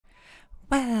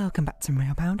Welcome back to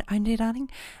Railbound. I'm dear darling,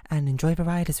 and enjoy the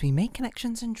ride as we make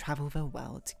connections and travel the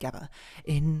world together.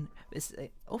 In this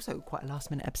also quite a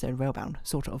last-minute episode of Railbound,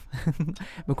 sort of.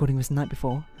 Recording this the night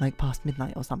before, like past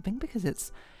midnight or something, because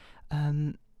it's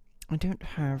I don't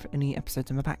have any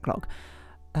episodes in my backlog.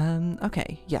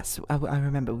 Okay, yes, I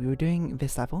remember we were doing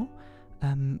this level,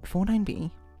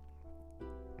 49B.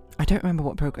 I don't remember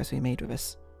what progress we made with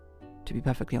this, to be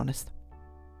perfectly honest.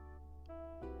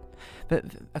 But,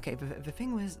 okay, the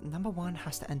thing was, number 1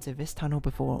 has to enter this tunnel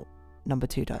before number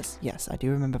 2 does. Yes, I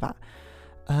do remember that.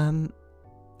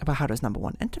 But how does number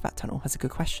 1 enter that tunnel? That's a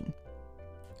good question.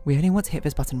 We only want to hit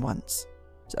this button once,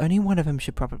 so only one of them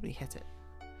should probably hit it.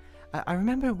 I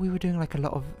remember we were doing like a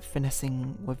lot of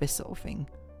finessing with this sort of thing,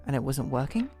 and it wasn't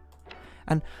working.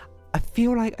 And I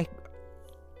feel like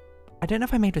I don't know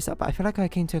if I made this up, but I feel like I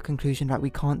came to a conclusion that we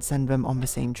can't send them on the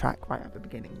same track right at the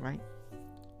beginning, right?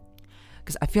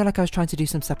 Because I feel like I was trying to do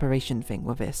some separation thing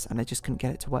with this and I just couldn't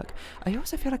get it to work. I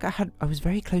also feel like I was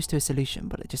very close to a solution,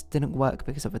 but it just didn't work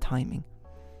because of the timing.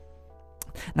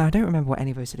 Now, I don't remember what any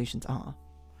of those solutions are,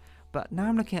 but now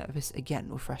I'm looking at this again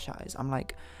with fresh eyes. I'm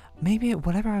like, maybe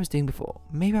whatever I was doing before,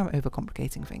 maybe I'm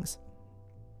overcomplicating things.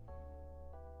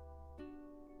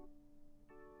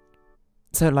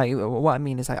 So, like, what I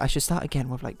mean is, like, I should start again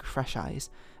with, like, fresh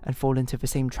eyes and fall into the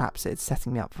same traps it's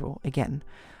setting me up for again.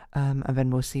 And then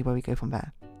we'll see where we go from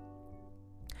there.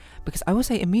 Because I will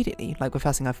say immediately, like the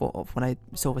first thing I thought of when I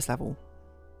saw this level,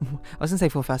 I was going to say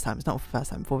for the first time, it's not for the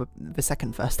first time, for the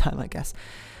second first time, I guess,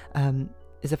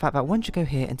 is the fact that 1 should go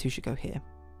here and 2 should go here.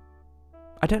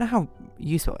 I don't know how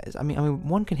useful it is. I mean,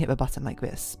 1 can hit the button like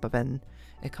this, but then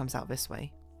it comes out this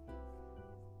way.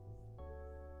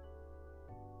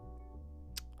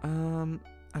 And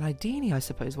ideally, I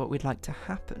suppose, what we'd like to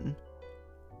happen...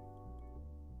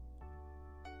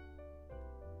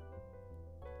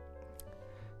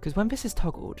 Because when this is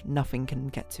toggled, nothing can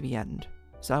get to the end.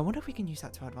 So I wonder if we can use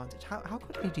that to our advantage. How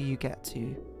quickly do you get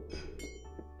to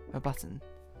a button?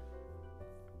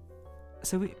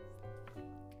 So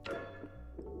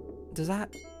does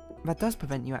that does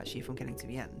prevent you actually from getting to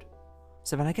the end.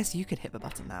 So then I guess you could hit the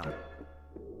button now.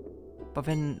 But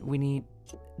then we need...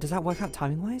 Does that work out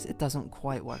timing-wise? It doesn't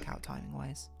quite work out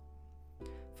timing-wise.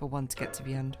 For 1 to get to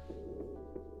the end.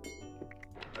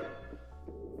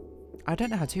 I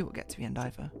don't know how 2 will get to the end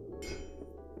either.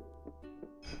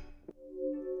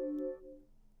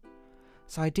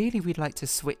 So ideally we'd like to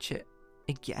switch it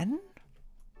again?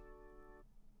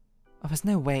 Oh, there's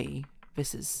no way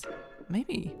this is...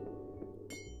 Maybe.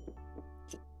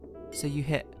 So you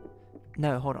hit...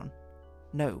 No, hold on.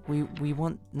 No, we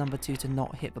want number 2 to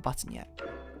not hit the button yet.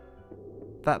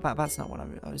 That's not what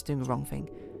I was doing the wrong thing.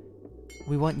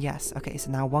 We want yes. Okay,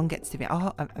 so now 1 gets to the...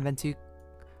 Oh, and then 2...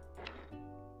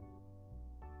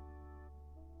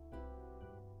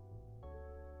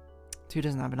 Two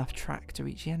doesn't have enough track to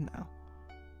reach the end now.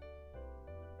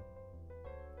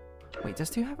 Wait, does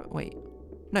 2 have it? Wait.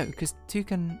 No, because 2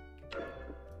 can...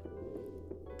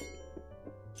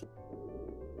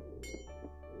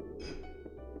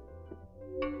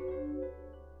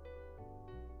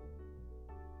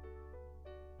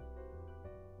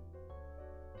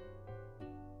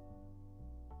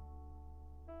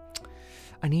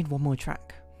 I need 1 more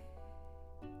track.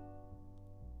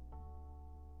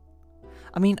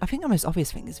 I mean, I think the most obvious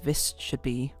thing is this should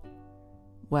be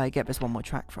where I get this 1 more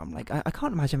track from. Like, I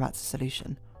can't imagine that's a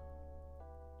solution.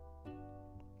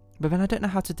 But then I don't know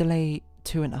how to delay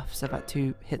 2 enough so that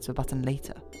 2 hits the button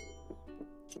later.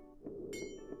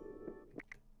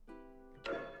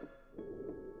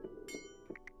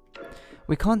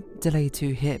 We can't delay 2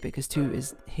 here because 2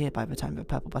 is here by the time the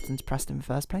purple button's pressed in the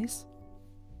first place.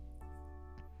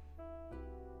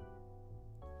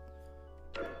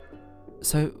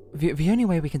 So, the only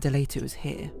way we can delay 2 is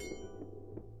here.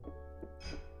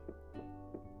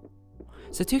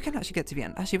 So 2 can actually get to the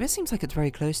end. Actually, this seems like it's very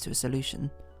close to a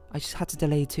solution. I just had to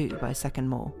delay 2 by a second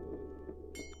more.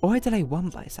 Or I delay 1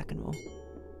 by a second more.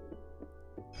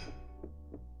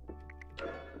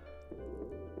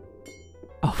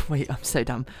 Oh, wait, I'm so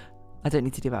dumb. I don't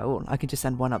need to do that at all. I can just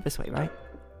send 1 up this way, right?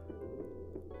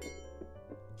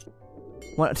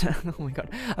 What? Oh my god.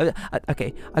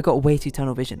 Okay, I got way too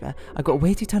tunnel vision there. I got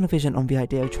way too tunnel vision on the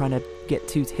idea of trying to get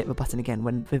 2 to hit the button again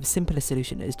when the simplest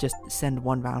solution is just send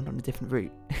 1 round on a different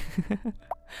route.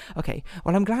 Okay,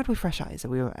 well I'm glad with fresh eyes that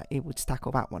we were able to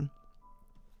tackle that one.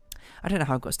 I don't know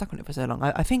how I got stuck on it for so long.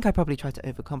 I think I probably tried to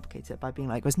overcomplicate it by being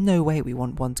like, there's no way we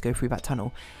want 1 to go through that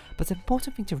tunnel. But the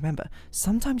important thing to remember,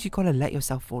 sometimes you've got to let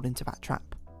yourself fall into that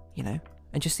trap, you know?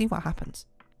 And just see what happens.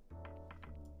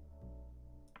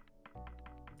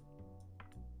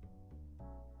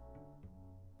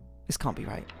 This can't be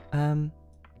right. I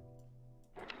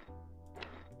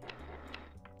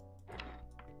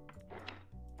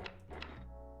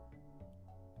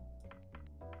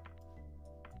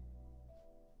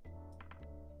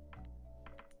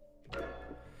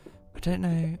don't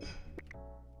know.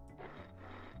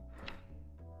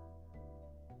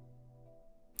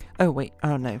 Oh wait,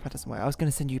 oh no, that doesn't work. I was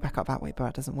going to send you back up that way, but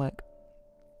that doesn't work.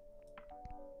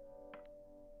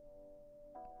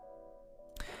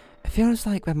 It feels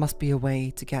like there must be a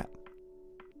way to get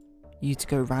you to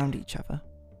go around each other.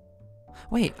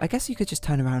 Wait, I guess you could just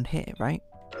turn around here, right?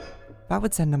 That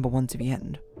would send number 1 to the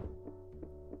end.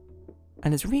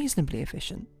 And it's reasonably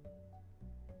efficient.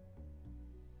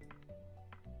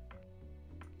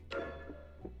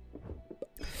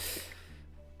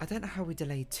 I don't know how we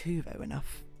delay 2 though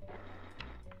enough.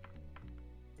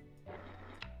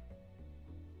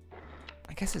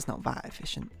 I guess it's not that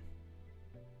efficient.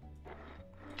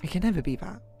 It can never be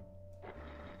that.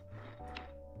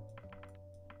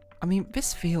 I mean,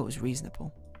 this feels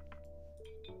reasonable.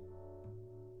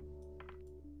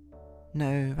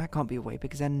 No, that can't be a way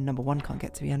because then number 1 can't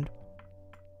get to the end.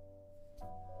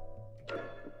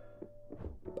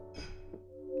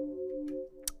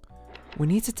 We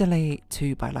need to delay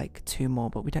 2 by like 2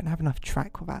 more, but we don't have enough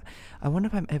track for that. I wonder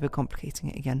if I'm overcomplicating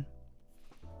it again.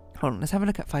 Hold on, let's have a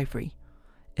look at 5-3.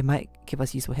 It might give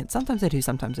us useful hints. Sometimes they do,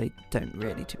 sometimes they don't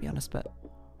really, to be honest, but...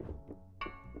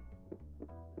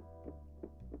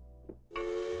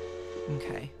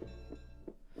 Okay.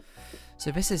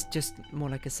 So this is just more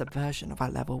like a subversion of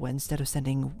our level, where instead of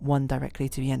sending 1 directly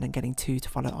to the end and getting 2 to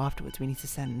follow afterwards, we need to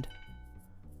send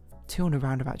 2 on a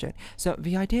roundabout journey. So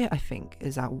the idea, I think,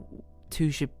 is that 2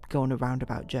 should go on a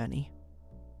roundabout journey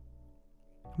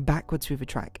backwards through the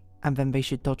track, and then they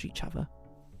should dodge each other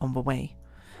on the way.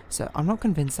 So I'm not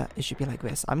convinced that it should be like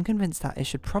this. I'm convinced that it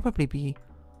should probably be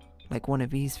like one of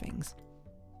these things.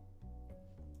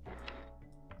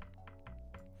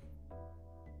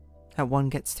 How 1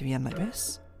 gets to the end like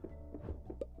this.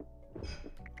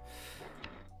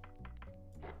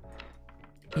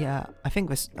 Yeah, I think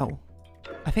this... Oh.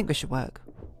 I think this should work.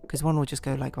 Because 1 will just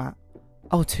go like that.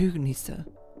 Oh, 2 needs to...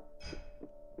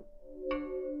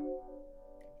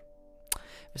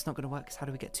 If it's not going to work, because how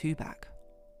do we get 2 back?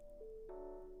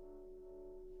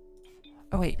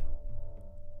 Oh, wait.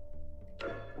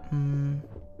 No,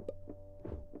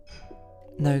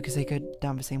 because they go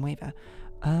down the same way there.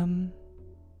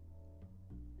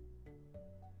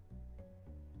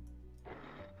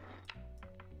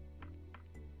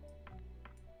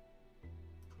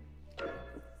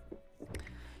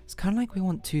 It's kind of like we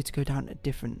want 2 to go down a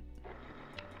different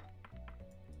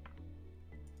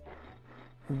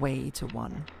way to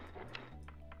 1.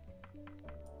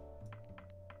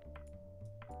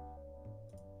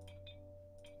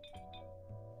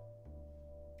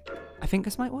 I think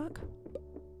this might work.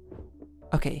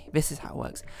 Okay, this is how it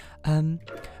works. That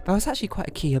was actually quite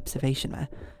a key observation there,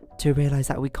 to realise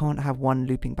that we can't have 1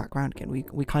 looping back round again.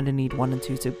 We kind of need 1 and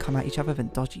 2 to come at each other, then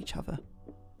dodge each other.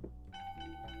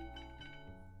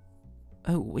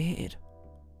 Oh, weird.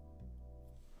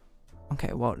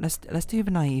 Okay, well, let's do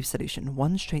the naive solution.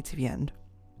 1 straight to the end.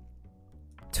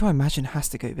 2, I imagine, has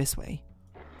to go this way.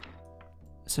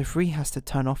 So 3 has to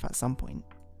turn off at some point.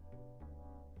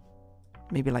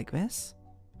 Maybe like this?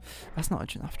 That's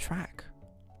not enough track.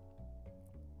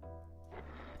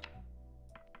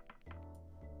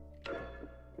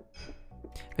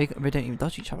 They don't even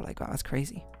dodge each other like that. That's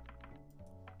crazy.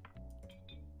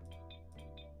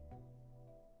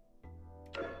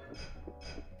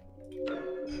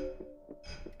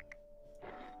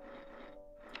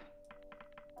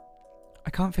 I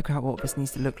can't figure out what this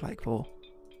needs to look like for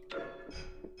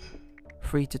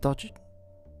 3 to dodge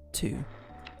 2.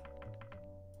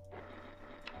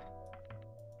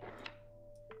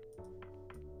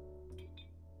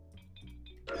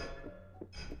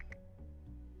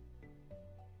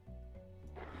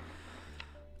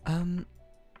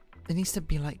 It needs to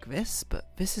be like this,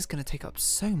 but this is going to take up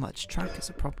so much track as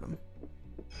a problem.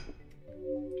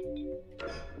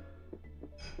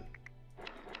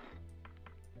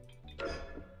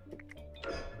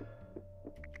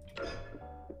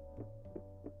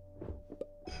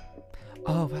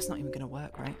 Oh, that's not even going to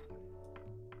work, right?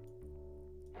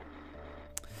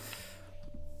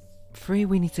 3,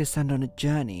 we need to send on a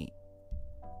journey.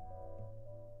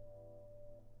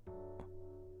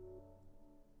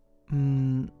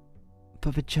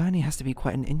 But the journey has to be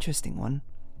quite an interesting one,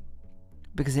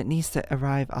 because it needs to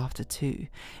arrive after 2.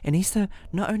 It needs to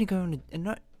not only go on, it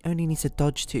not only needs to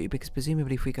dodge 2, because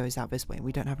presumably if 3 goes out this way,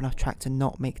 we don't have enough track to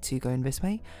not make 2 go in this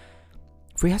way.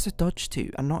 3 has to dodge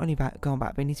 2, and not only that, going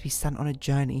back, they need to be sent on a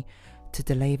journey to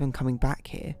delay them coming back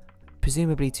here.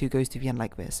 Presumably 2 goes to the end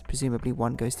like this. Presumably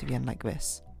 1 goes to the end like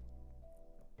this.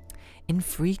 In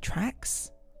 3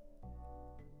 tracks?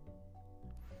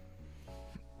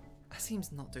 That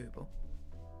seems not doable.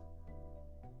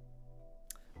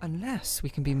 Unless we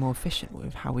can be more efficient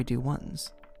with how we do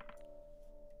 1s.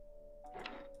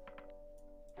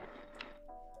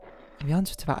 The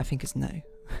answer to that, I think, is no.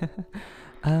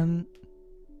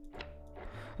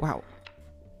 Wow.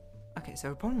 Okay, so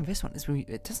the problem with this one is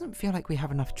it doesn't feel like we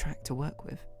have enough track to work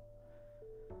with.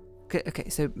 Okay,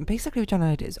 so basically the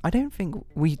general idea is I don't think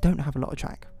we don't have a lot of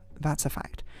track. That's a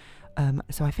fact.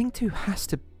 So I think 2 has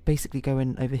to basically go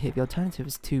in over here. The alternative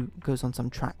is 2 goes on some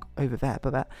track over there,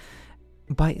 but that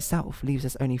by itself leaves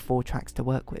us only 4 tracks to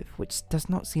work with, which does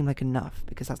not seem like enough,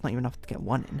 because that's not even enough to get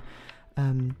 1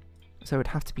 in. So it would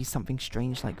have to be something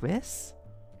strange like this.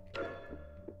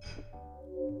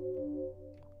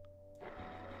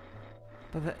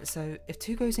 But so if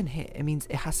 2 goes in here, it means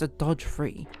it has to dodge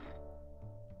 3.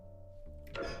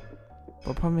 But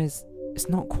the problem is, it's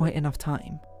not quite enough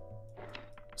time.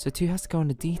 So 2 has to go on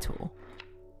a detour.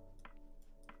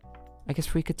 I guess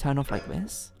 3 could turn off like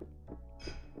this.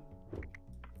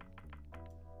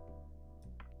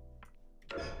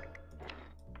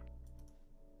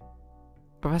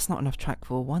 But that's not enough track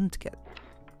for 1 to get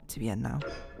to the end now.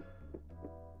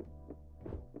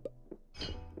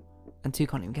 And 2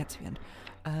 can't even get to the end.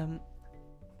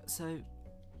 So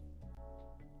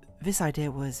this idea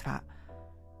was that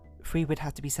 3 would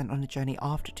have to be sent on a journey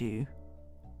after 2,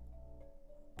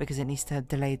 because it needs to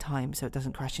delay time so it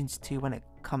doesn't crash into 2 when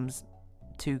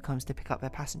 2 comes to pick up their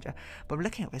passenger. But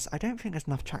looking at this, I don't think there's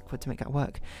enough track for it to make that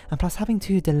work. And plus, having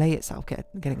 2 delay itself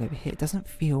getting over here doesn't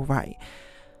feel right.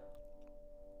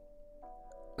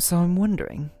 So I'm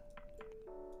wondering,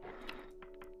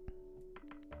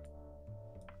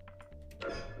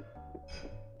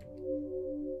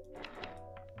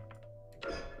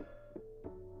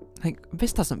 like,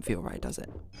 this doesn't feel right, does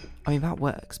it? I mean, that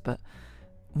works, but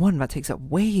 1, that takes up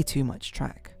way too much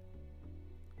track.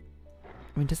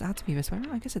 I mean, does it have to be this way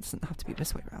around? I guess it doesn't have to be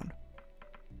this way around.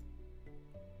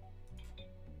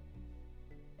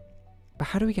 But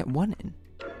how do we get 1 in?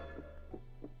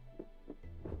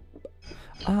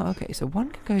 Oh, okay, so 1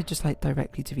 can go just like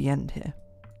directly to the end here.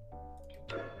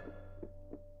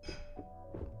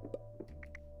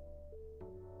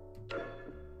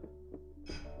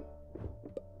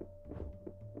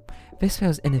 This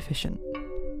feels inefficient.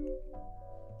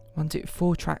 1, 2,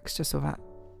 4 tracks just so that.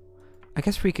 I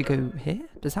guess 3 could go here.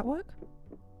 Does that work?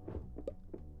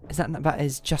 That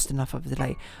is just enough of a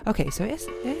delay. Okay, so it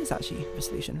is actually a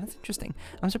solution. That's interesting.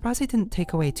 I'm surprised they didn't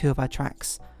take away 2 of our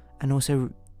tracks and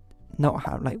also not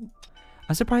have, like,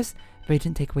 I'm surprised they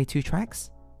didn't take away 2 tracks.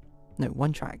 No,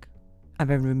 1 track, and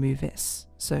then remove this.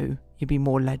 So you'd be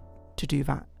more led to do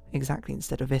that exactly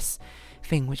instead of this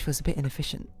thing, which was a bit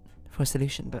inefficient for a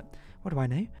solution. But what do I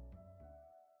know?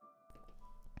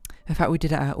 The fact we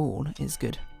did it at all is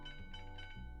good.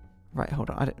 Right, hold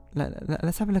on.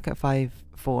 Let's have a look at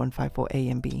 5.4 and 5.4 A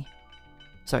and B.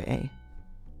 Sorry, A.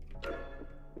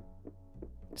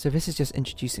 So this is just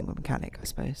introducing the mechanic, I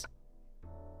suppose.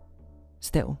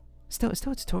 Still a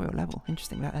tutorial level.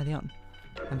 Interesting, that early on.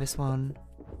 And this one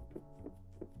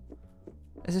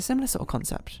is a similar sort of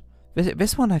concept.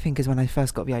 This one, I think, is when I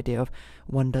first got the idea of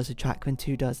 1 does a track, then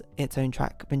 2 does its own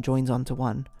track, then joins on to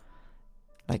 1.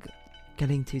 Like,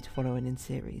 getting 2 to follow in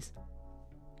series.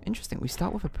 Interesting, we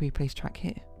start with a pre-placed track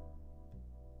here.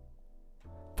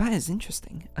 That is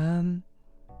interesting.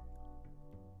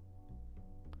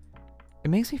 It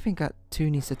makes me think that 2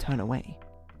 needs to turn away.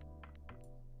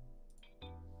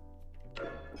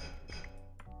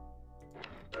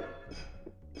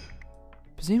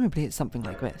 Presumably it's something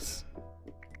like this.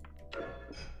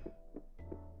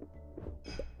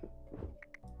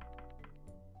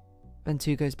 Then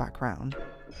 2 goes back round.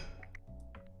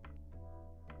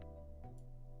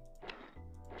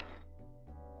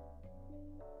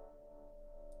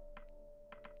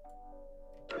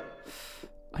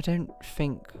 I don't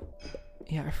think...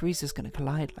 Yeah, a 3's just going to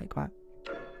collide like that.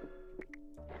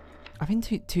 I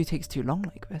think 2 takes too long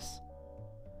like this.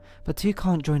 But 2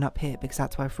 can't join up here because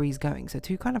that's where 3's going, so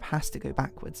 2 kind of has to go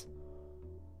backwards.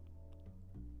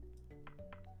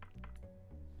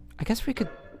 I guess we could...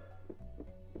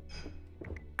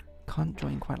 Can't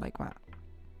join quite like that.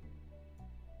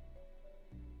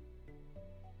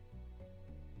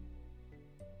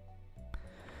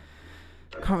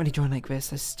 Can't really join like this,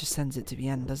 this just sends it to the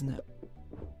end, doesn't it?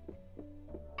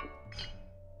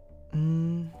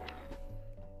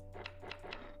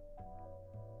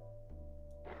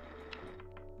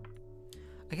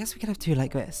 I guess we could have 2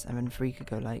 like this, and then 3 could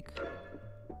go like...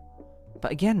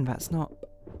 But again, that's not...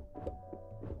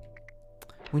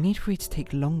 We need 3 to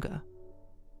take longer.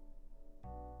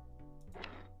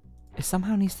 It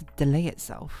somehow needs to delay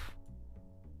itself.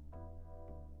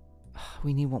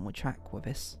 We need one more track with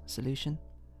this solution.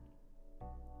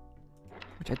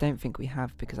 Which I don't think we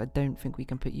have, because I don't think we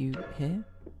can put you here.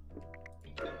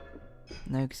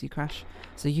 No, because you crash.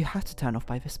 So you have to turn off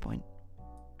by this point.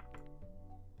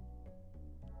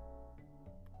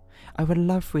 I would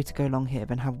love for you to go along here,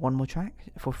 then have one more track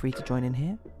for 3 to join in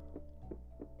here.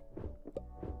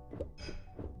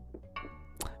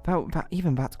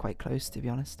 Even that's quite close, to be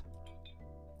honest.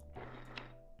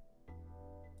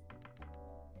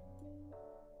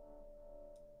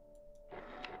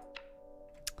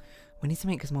 We need to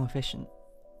make this more efficient.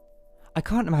 I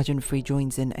can't imagine 3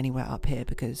 joins in anywhere up here,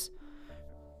 because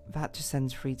that just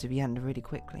sends 3 to the end really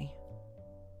quickly.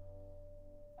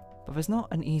 But there's not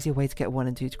an easier way to get 1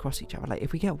 and 2 to cross each other. Like,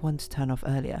 if we get 1 to turn off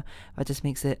earlier, that just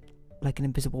makes it like an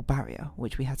invisible barrier,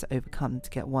 which we had to overcome to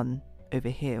get 1 over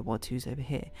here while 2's over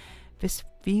here. This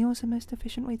feels the most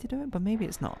efficient way to do it, but maybe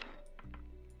it's not.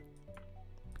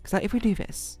 Because like, if we do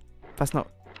this, that's not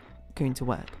going to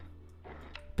work.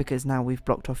 Because now we've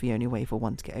blocked off the only way for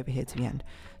 1 to get over here to the end.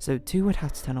 So 2 would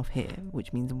have to turn off here,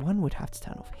 which means 1 would have to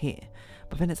turn off here.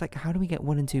 But then it's like, how do we get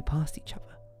 1 and 2 past each other?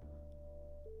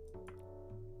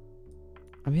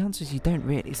 And the answer is you don't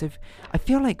really. So I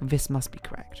feel like this must be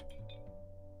correct.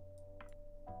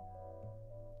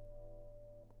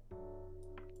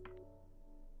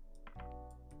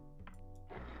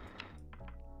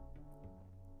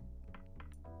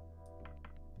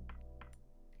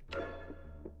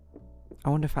 I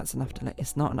wonder if that's enough delay.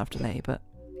 It's not enough delay, but...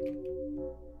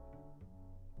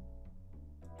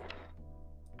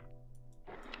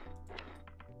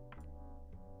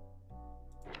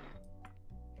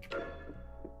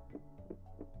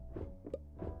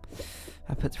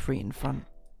 I put 3 in front.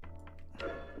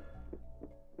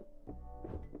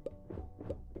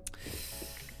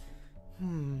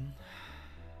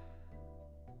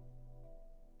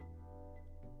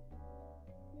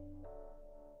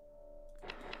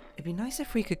 It'd be nice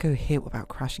if we could go here without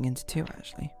crashing into 2,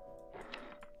 actually.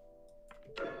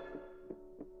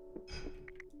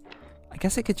 I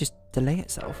guess it could just delay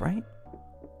itself, right?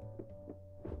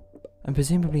 And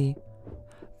presumably,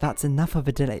 that's enough of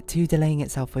a delay. 2 delaying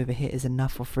itself over here is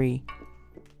enough for 3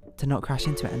 to not crash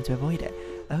into it and to avoid it.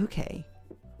 Okay.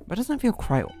 But it doesn't feel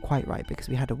quite right, because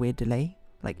we had a weird delay,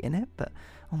 like, in it. But,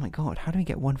 oh my god, how do we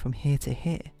get 1 from here to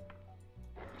here?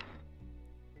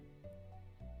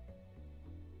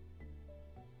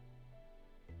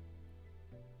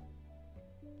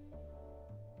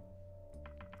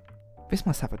 This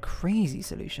must have a crazy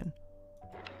solution.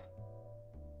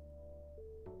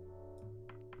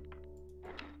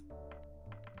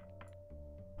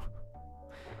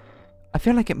 I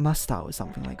feel like it must start with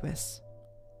something like this.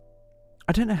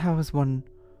 I don't know how as 1...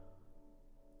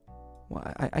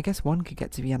 Well, I guess 1 could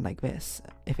get to the end like this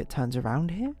if it turns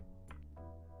around here.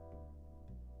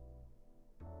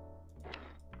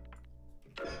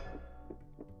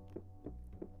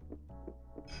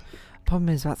 Problem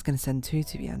is that's going to send 2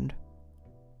 to the end.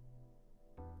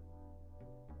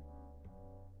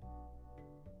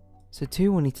 So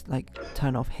 2 will need to, like,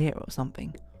 turn off here or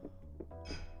something.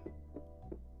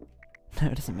 No,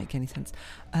 it doesn't make any sense.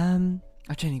 I've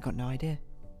genuinely got no idea.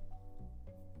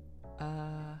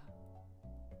 I've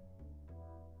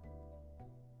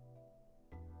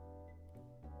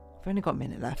only got a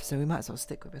minute left, so we might as well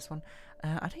stick with this one.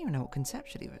 I don't even know what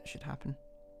conceptually it should happen.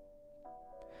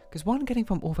 Because 1 getting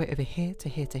from all the way over here to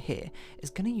here to here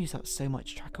is going to use up so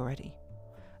much track already.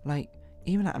 Like,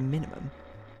 even at a minimum.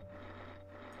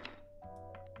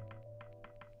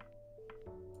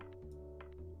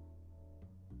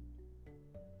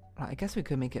 I guess we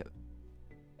could make it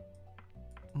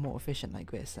more efficient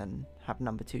like this and have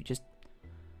number 2 just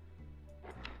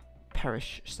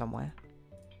perish somewhere.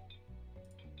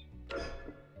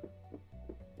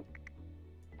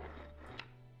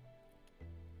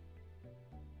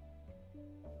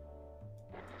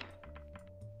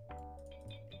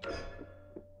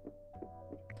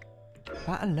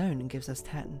 That alone gives us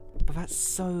 10, but that's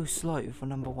so slow for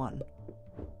number 1.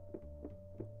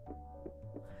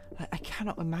 I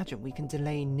cannot imagine we can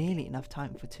delay nearly enough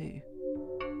time for 2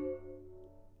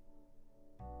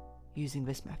 using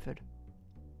this method.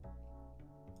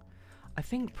 I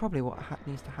think probably what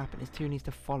needs to happen is 2 needs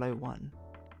to follow 1.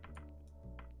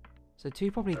 So 2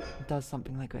 probably does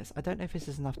something like this. I don't know if this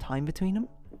is enough time between them.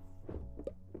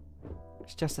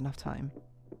 It's just enough time.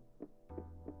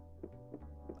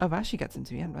 Oh, that actually gets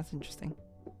into the end. That's interesting.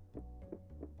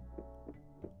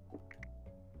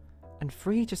 And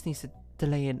 3 just needs to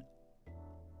delay in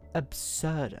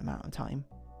absurd amount of time.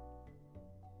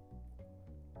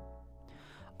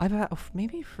 I bet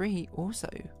maybe 3 also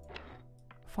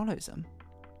follows them.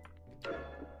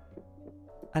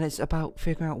 And it's about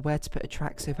figuring out where to put a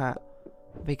track so that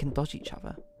they can dodge each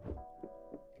other.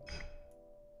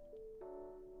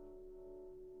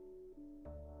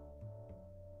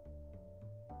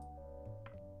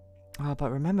 Oh,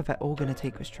 but remember they're all going to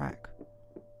take this track.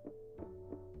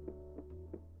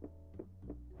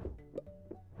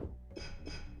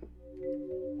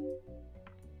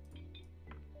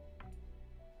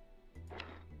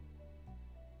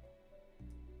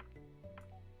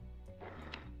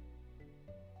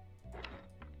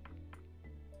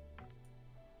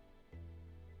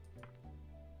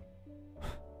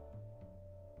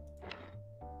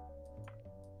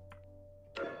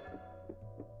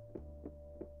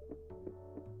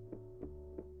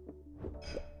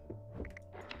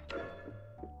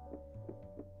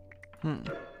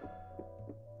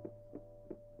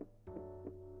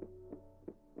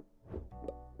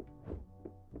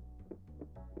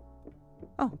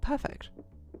 Oh, perfect.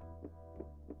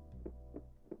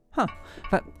 Huh.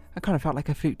 But I kind of felt like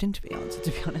I fluked into the answer,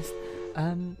 to be honest.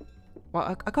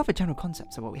 Well, I got the general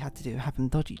concepts of what we had to do, have them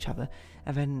dodge each other,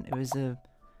 and then it was the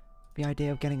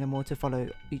idea of getting them all to follow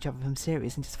each other from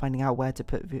series and just finding out where to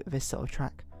put this sort of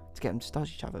track to get them to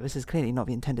dodge each other. This is clearly not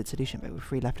the intended solution, but with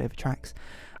 3 leftover tracks.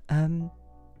 Well,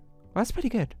 that's pretty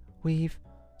good.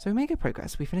 So we made good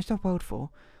progress. We finished off World 4.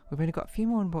 We've only got a few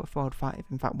more in World 5.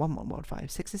 In fact, 1 more in World 5.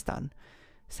 6 is done.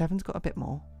 7's got a bit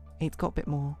more. 8's got a bit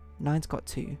more. 9's got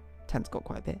 2. 10's got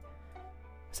quite a bit.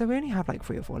 So we only have like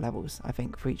 3 or 4 levels, I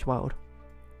think, for each world.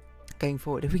 Going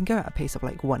forward, if we can go at a pace of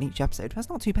like 1 each episode, that's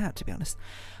not too bad, to be honest.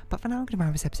 But for now, I'm going to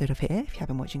round this episode off here. If you have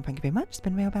been watching, thank you very much. It's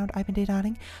been Railbound. I've been Dear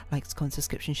Darling. Likes, comments,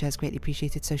 subscription, shares, greatly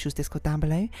appreciated. Socials, Discord down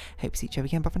below. Hope to see each other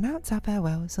again. But for now, it's our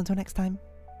farewells. Until next time.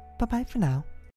 Bye-bye for now.